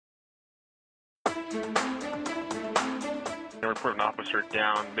A report of an officer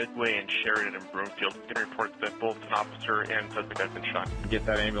down Midway and Sheridan and Broomfield. Getting reports that both an officer and suspect have been shot. Get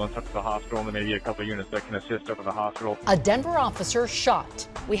that ambulance up to the hospital, and there may be a couple of units that can assist up at the hospital. A Denver officer shot.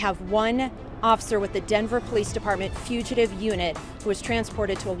 We have one officer with the Denver Police Department fugitive unit who was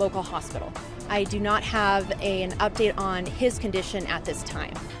transported to a local hospital. I do not have an update on his condition at this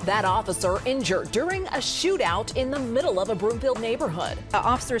time. That officer injured during a shootout in the middle of a Broomfield neighborhood.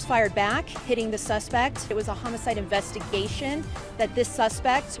 Officers fired back, hitting the suspect. It was a homicide investigation that this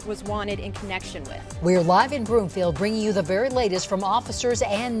suspect was wanted in connection with. We're live in Broomfield, bringing you the very latest from officers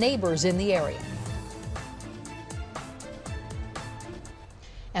and neighbors in the area.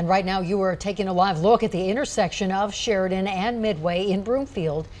 And right now you are taking a live look at the intersection of Sheridan and Midway in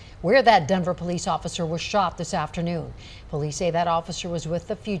Broomfield, where that Denver police officer was shot this afternoon. Police say that officer was with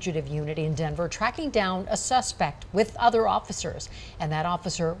the fugitive unit in Denver, tracking down a suspect with other officers, and that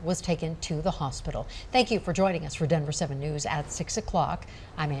officer was taken to the hospital. Thank you for joining us for Denver 7 News at 6 o'clock.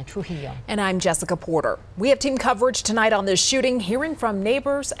 I'm Ann Trujillo. And I'm Jessica Porter. We have team coverage tonight on this shooting, hearing from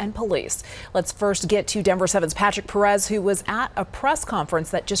neighbors and police. Let's first get to Denver 7's Patrick Perez, who was at a press conference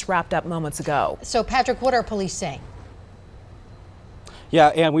that just wrapped up moments ago. So, Patrick, what are police saying? Yeah,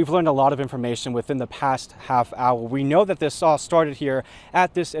 and we've learned a lot of information within the past half hour. We know that this all started here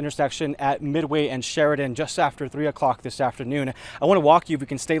at this intersection at Midway and Sheridan just after 3 o'clock this afternoon. I want to walk you, if you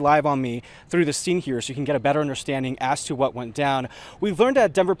can stay live on me, through the scene here so you can get a better understanding as to what went down. We've learned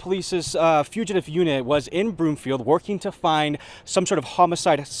that Denver Police's fugitive unit was in Broomfield working to find some sort of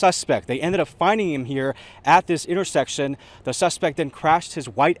homicide suspect. They ended up finding him here at this intersection. The suspect then crashed his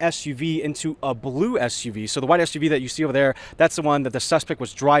white SUV into a blue SUV. So the white SUV that you see over there, that's the one that the suspect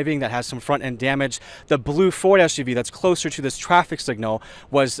was driving that has some front end damage. The blue Ford SUV that's closer to this traffic signal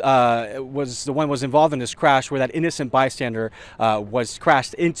was the one was involved in this crash where that innocent bystander was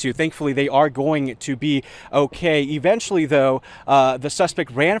crashed into. Thankfully, they are going to be okay. Eventually, though, the suspect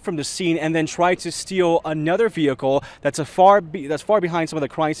ran from the scene and then tried to steal another vehicle that's far behind some of the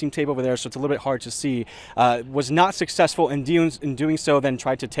crime scene tape over there, so it's a little bit hard to see. Was not successful in doing so, then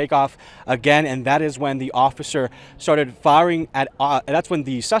tried to take off again, and that is when the officer started firing at that's when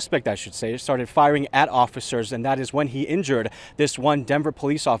the suspect, I should say, started firing at officers, and that is when he injured this one Denver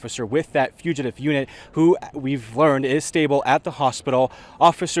police officer with that fugitive unit, who we've learned is stable at the hospital.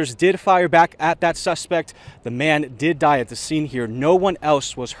 Officers did fire back at that suspect. The man did die at the scene here. No one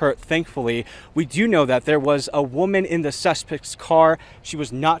else was hurt, thankfully. We do know that there was a woman in the suspect's car. She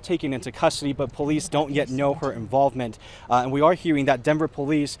was not taken into custody, but police don't yet know her involvement. And we are hearing that Denver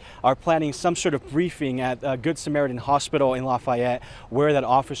police are planning some sort of briefing at Good Samaritan Hospital in Lafayette, where that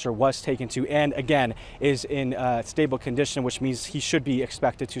officer was taken to, and again is in stable condition, which means he should be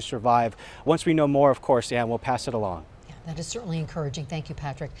expected to survive. Once we know more, of course, and we'll pass it along. Yeah, that is certainly encouraging. Thank you,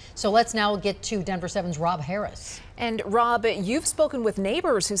 Patrick. So let's now get to Denver 7's Rob Harris. And Rob, you've spoken with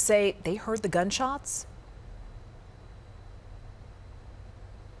neighbors who say they heard the gunshots.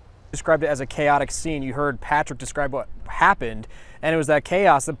 Described it as a chaotic scene. You heard Patrick describe what happened, and it was that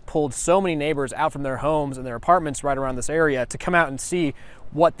chaos that pulled so many neighbors out from their homes and their apartments right around this area to come out and see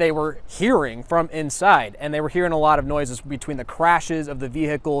what they were hearing from inside. And they were hearing a lot of noises between the crashes of the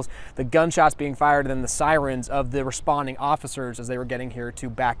vehicles, the gunshots being fired, and then the sirens of the responding officers as they were getting here to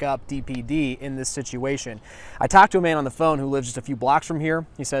back up DPD in this situation. I talked to a man on the phone who lives just a few blocks from here.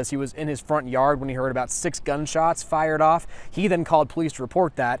 He says he was in his front yard when he heard about 6 gunshots fired off. He then called police to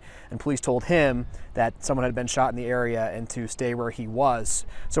report that, and police told him that someone had been shot in the area and to stay where he was.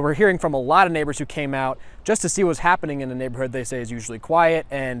 So we're hearing from a lot of neighbors who came out just to see what's happening in the neighborhood. They say is usually quiet,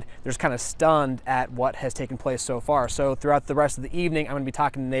 and they're just kind of stunned at what has taken place so far. So throughout the rest of the evening, I'm going to be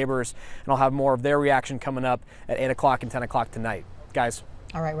talking to neighbors, and I'll have more of their reaction coming up at 8 o'clock and 10 o'clock tonight. Guys.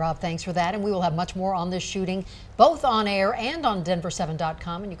 All right, Rob, thanks for that. And we will have much more on this shooting, both on air and on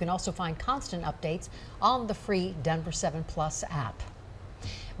Denver7.com. And you can also find constant updates on the free Denver 7 Plus app.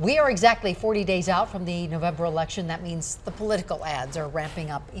 We are exactly 40 days out from the November election. That means the political ads are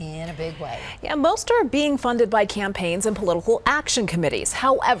ramping up in a big way. Yeah, most are being funded by campaigns and political action committees.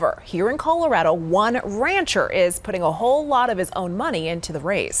 However, here in Colorado, one rancher is putting a whole lot of his own money into the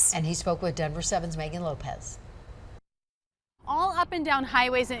race. And he spoke with Denver 7's Megan Lopez. All up and down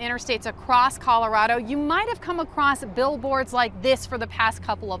highways and interstates across Colorado, you might have come across billboards like this for the past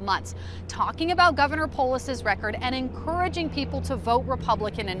couple of months, talking about Governor Polis's record and encouraging people to vote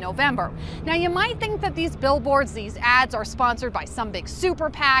Republican in November. Now, you might think that these billboards, these ads, are sponsored by some big super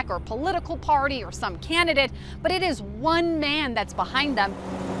PAC or political party or some candidate, but it is one man that's behind them.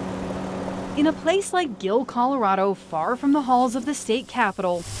 In a place like Gill, Colorado, far from the halls of the state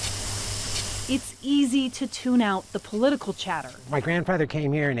capitol, it's easy to tune out the political chatter. My grandfather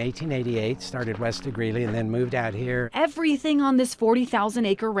came here in 1888, started west of Greeley, and then moved out here. Everything on this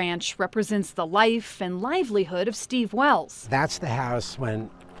 40,000-acre ranch represents the life and livelihood of Steve Wells. That's the house when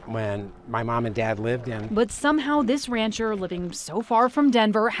my mom and dad lived in. But somehow this rancher living so far from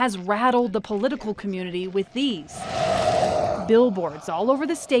Denver has rattled the political community with these billboards all over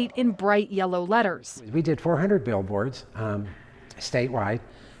the state in bright yellow letters. We did 400 billboards statewide.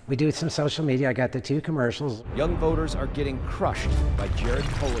 We do some social media. I got the 2 commercials. Young voters are getting crushed by Jared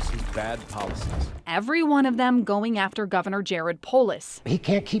Polis's bad policies. Every one of them going after Governor Jared Polis. He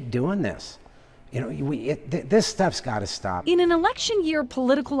can't keep doing this. You know, this stuff's got to stop. In an election year,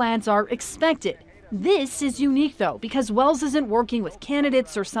 political ads are expected. This is unique, though, because Wells isn't working with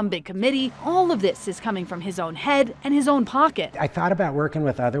candidates or some big committee. All of this is coming from his own head and his own pocket. I thought about working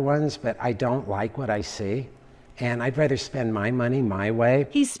with other ones, but I don't like what I see. And I'd rather spend my money my way.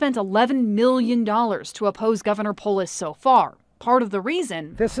 He's spent $11 million to oppose Governor Polis so far. Part of the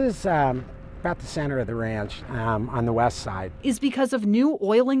reason... This is about the center of the ranch on the west side. ...is because of new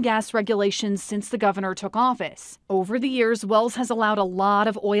oil and gas regulations since the governor took office. Over the years, Wells has allowed a lot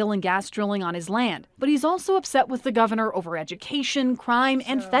of oil and gas drilling on his land. But he's also upset with the governor over education, crime,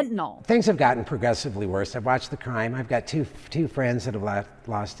 and fentanyl. Things have gotten progressively worse. I've watched the crime. I've got two friends that have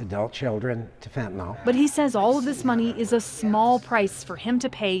lost adult children to fentanyl. But he says all of this money is a small price for him to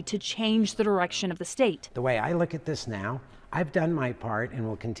pay to change the direction of the state. The way I look at this now, I've done my part and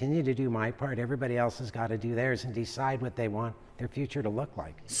will continue to do my part. Everybody else has got to do theirs and decide what they want their future to look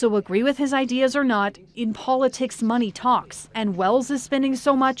like. So agree with his ideas or not, in politics money talks. And Wells is spending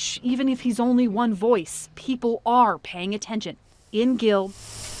so much, even if he's only one voice, people are paying attention. In Guild,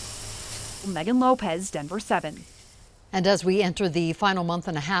 Megan Lopez, Denver 7. And as we enter the final month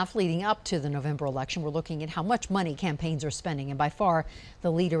and a half leading up to the November election, we're looking at how much money campaigns are spending. And by far, the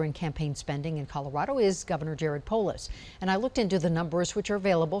leader in campaign spending in Colorado is Governor Jared Polis. And I looked into the numbers which are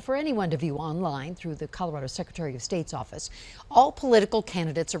available for anyone to view online through the Colorado Secretary of State's office. All political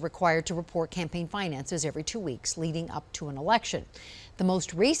candidates are required to report campaign finances every 2 weeks leading up to an election. The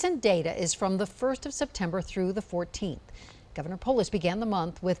most recent data is from the 1st of September through the 14th. Governor Polis began the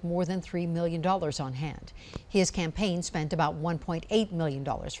month with more than $3 million on hand. His campaign spent about $1.8 million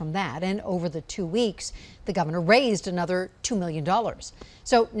from that, and over the 2 weeks, the governor raised another $2 million.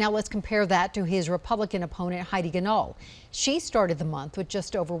 So now let's compare that to his Republican opponent, Heidi Ganahl. She started the month with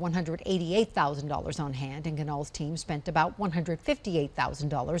just over $188,000 on hand, and Ganahl's team spent about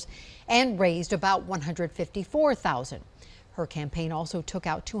 $158,000 and raised about $154,000. Her campaign also took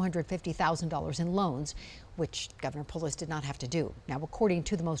out $250,000 in loans, which Governor Polis did not have to do. Now, according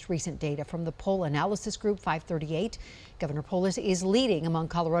to the most recent data from the poll analysis group 538, Governor Polis is leading among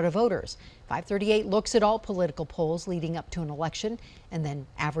Colorado voters. 538 looks at all political polls leading up to an election and then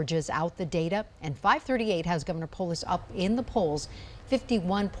averages out the data. And 538 has Governor Polis up in the polls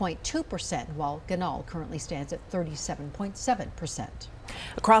 51.2%, while Ganahl currently stands at 37.7%.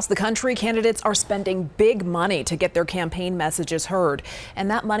 Across the country, candidates are spending big money to get their campaign messages heard,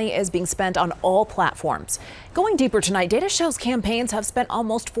 and that money is being spent on all platforms. Going deeper tonight, data shows campaigns have spent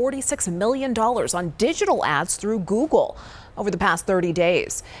almost $46 million on digital ads through Google over the past 30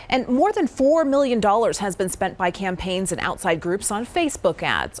 days. And more than $4 million has been spent by campaigns and outside groups on Facebook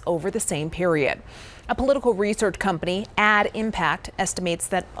ads over the same period. A political research company, Ad Impact, estimates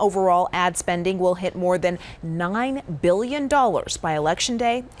that overall ad spending will hit more than $9 billion by Election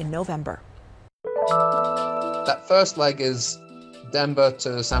Day in November. That first leg is Denver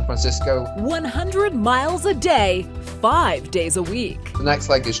to San Francisco. 100 miles a day, 5 days a week. The next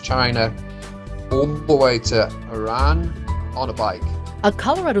leg is China, all the way to Iran on a bike. A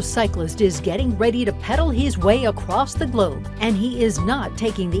Colorado cyclist is getting ready to pedal his way across the globe, and he is not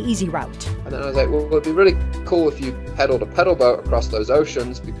taking the easy route. And then I was like, well, it'd be really cool if you pedaled a pedal boat across those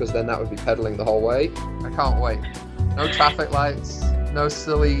oceans, because then that would be pedaling the whole way. I can't wait. No traffic lights, no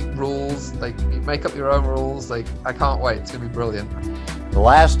silly rules. Like, you make up your own rules. Like, I can't wait. It's gonna be brilliant. The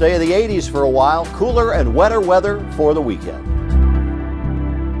last day of the 80s for a while, cooler and wetter weather for the weekend.